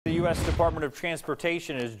U.S. Department of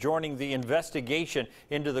Transportation is joining the investigation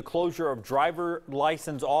into the closure of driver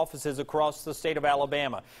license offices across the state of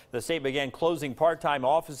Alabama. The state began closing part-time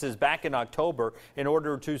offices back in October in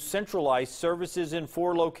order to centralize services in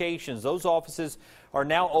 4 locations. Those offices are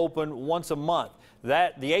now open once a month.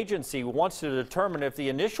 The agency wants to determine if the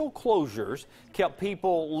initial closures kept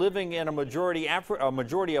people living in a majority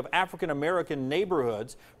of African American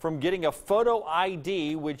neighborhoods from getting a photo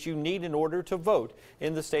ID, which you need in order to vote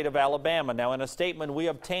in the state of Alabama. Now, in a statement we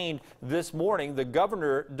obtained this morning, the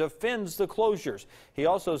governor defends the closures. He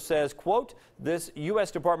also says, quote, "This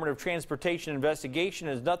U.S. Department of Transportation investigation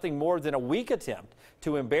is nothing more than a weak attempt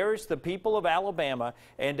to embarrass the people of Alabama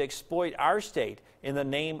and exploit our state in the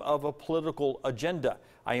name of a political agenda.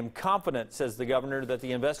 I am confident," says the governor, "that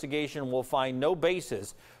the investigation will find no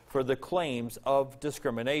basis for the claims of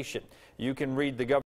discrimination." You can read the governor